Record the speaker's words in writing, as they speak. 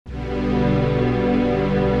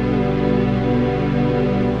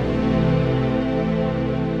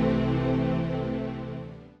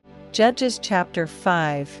Judges chapter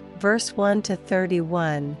 5, verse 1 to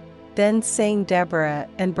 31. Then sang Deborah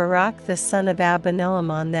and Barak the son of Abinoam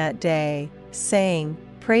on that day, saying,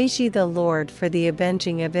 Praise ye the Lord for the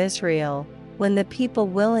avenging of Israel, when the people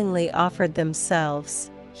willingly offered themselves.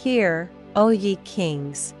 Hear, O ye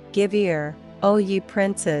kings, give ear, O ye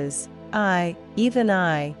princes, I, even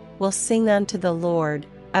I, will sing unto the Lord,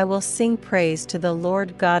 I will sing praise to the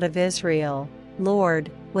Lord God of Israel.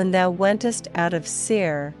 Lord, when thou wentest out of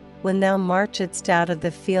Seir, when thou marchedst out of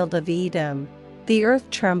the field of Edom, the earth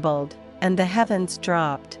trembled, and the heavens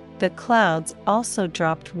dropped, the clouds also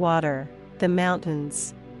dropped water, the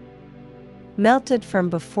mountains melted from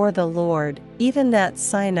before the Lord, even that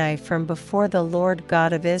Sinai from before the Lord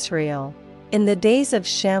God of Israel. In the days of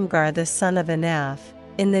Shamgar the son of Anath,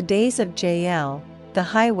 in the days of Jael, the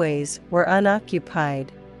highways were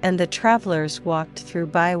unoccupied, and the travelers walked through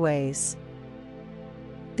byways.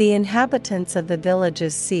 The inhabitants of the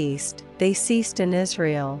villages ceased, they ceased in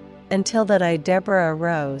Israel, until that I Deborah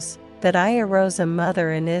arose, that I arose a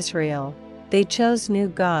mother in Israel. They chose new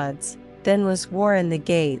gods, then was war in the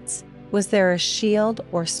gates. Was there a shield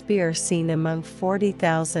or spear seen among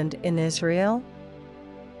 40,000 in Israel?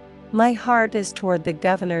 My heart is toward the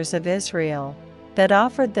governors of Israel, that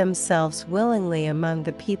offered themselves willingly among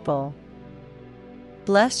the people.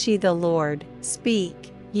 Bless ye the Lord, speak,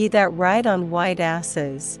 ye that ride on white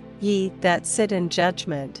asses, ye that sit in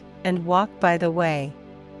judgment, and walk by the way.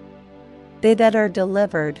 They that are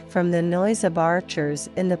delivered from the noise of archers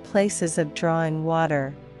in the places of drawing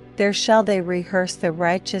water, there shall they rehearse the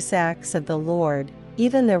righteous acts of the Lord,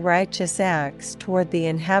 even the righteous acts toward the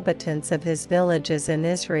inhabitants of his villages in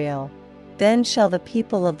Israel. Then shall the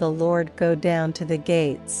people of the Lord go down to the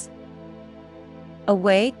gates.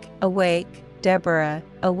 Awake, awake, Deborah,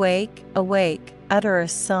 awake, awake, utter a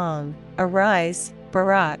song, arise,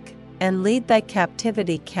 Barak, and lead thy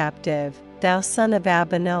captivity captive, thou son of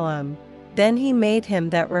Abinoam. Then he made him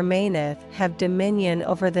that remaineth have dominion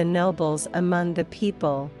over the nobles among the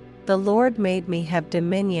people. The Lord made me have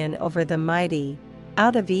dominion over the mighty.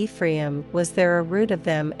 Out of Ephraim was there a root of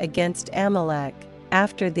them against Amalek.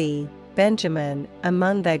 After thee, Benjamin,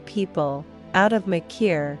 among thy people, out of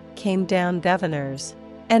Machir came down governors,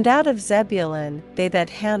 and out of Zebulun they that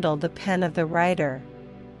handle the pen of the writer.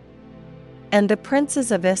 And the princes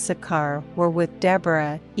of Issachar were with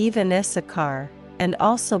Deborah, even Issachar, and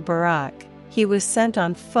also Barak, he was sent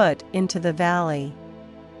on foot into the valley.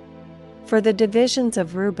 For the divisions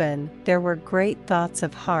of Reuben there were great thoughts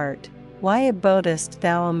of heart. Why abodest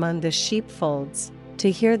thou among the sheepfolds, to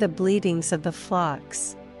hear the bleatings of the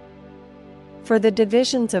flocks? For the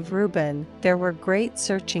divisions of Reuben there were great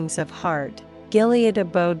searchings of heart. Gilead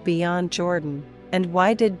abode beyond Jordan, and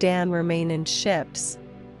why did Dan remain in ships?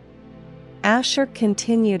 Asher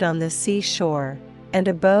continued on the seashore, and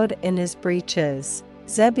abode in his breaches.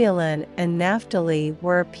 Zebulun and Naphtali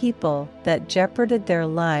were a people that jeoparded their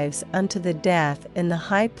lives unto the death in the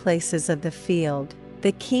high places of the field.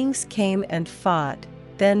 The kings came and fought,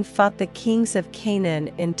 then fought the kings of Canaan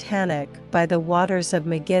in Tanakh by the waters of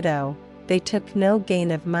Megiddo. They took no gain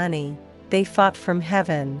of money, they fought from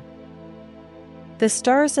heaven. The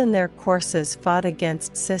stars in their courses fought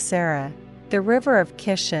against Sisera. The river of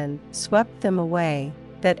Kishon swept them away,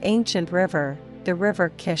 that ancient river, the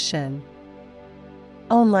river Kishon.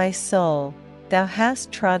 O my soul, thou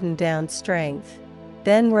hast trodden down strength.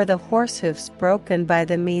 Then were the horsehoofs broken by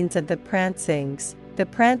the means of the prancings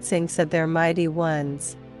of their mighty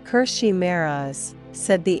ones. Curse ye Meroz,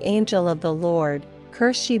 said the angel of the Lord,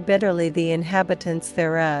 curse ye bitterly the inhabitants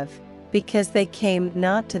thereof, because they came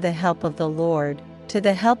not to the help of the Lord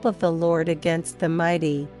against the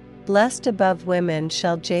mighty. Blessed above women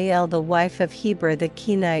shall Jael the wife of Heber the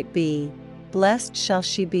Kenite be, blessed shall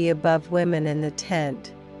she be above women in the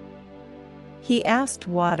tent. He asked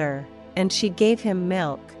water, and she gave him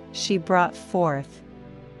milk, she brought forth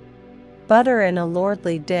butter in a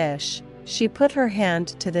lordly dish. She put her hand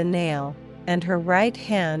to the nail, and her right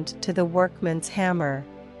hand to the workman's hammer.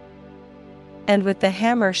 And with the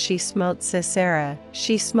hammer she smote Sisera,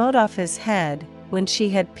 she smote off his head, when she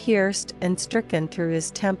had pierced and stricken through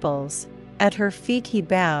his temples. At her feet he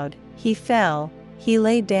bowed, he fell, he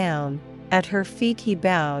lay down. At her feet he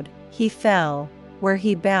bowed, he fell, where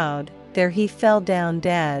he bowed, there he fell down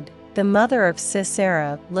dead. The mother of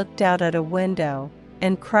Sisera looked out at a window,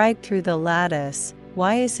 and cried through the lattice,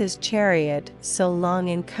 why is his chariot so long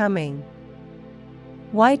in coming?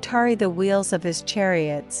 Why tarry the wheels of his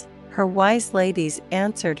chariots? Her wise ladies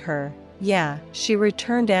answered her, yea, she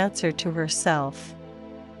returned answer to herself.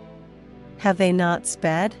 Have they not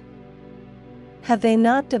sped? Have they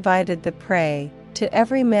not divided the prey, To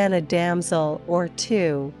every man a damsel or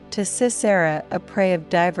two, to Sisera a prey of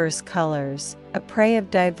divers colors, a prey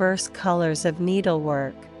of diverse colors of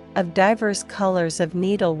needlework, of divers colors of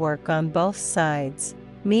needlework on both sides,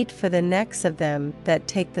 meet for the necks of them that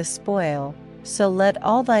take the spoil. So let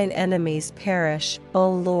all thine enemies perish,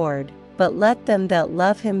 O Lord, but let them that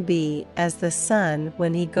love him be as the sun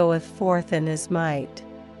when he goeth forth in his might.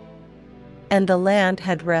 And the land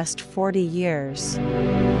had rest 40 years.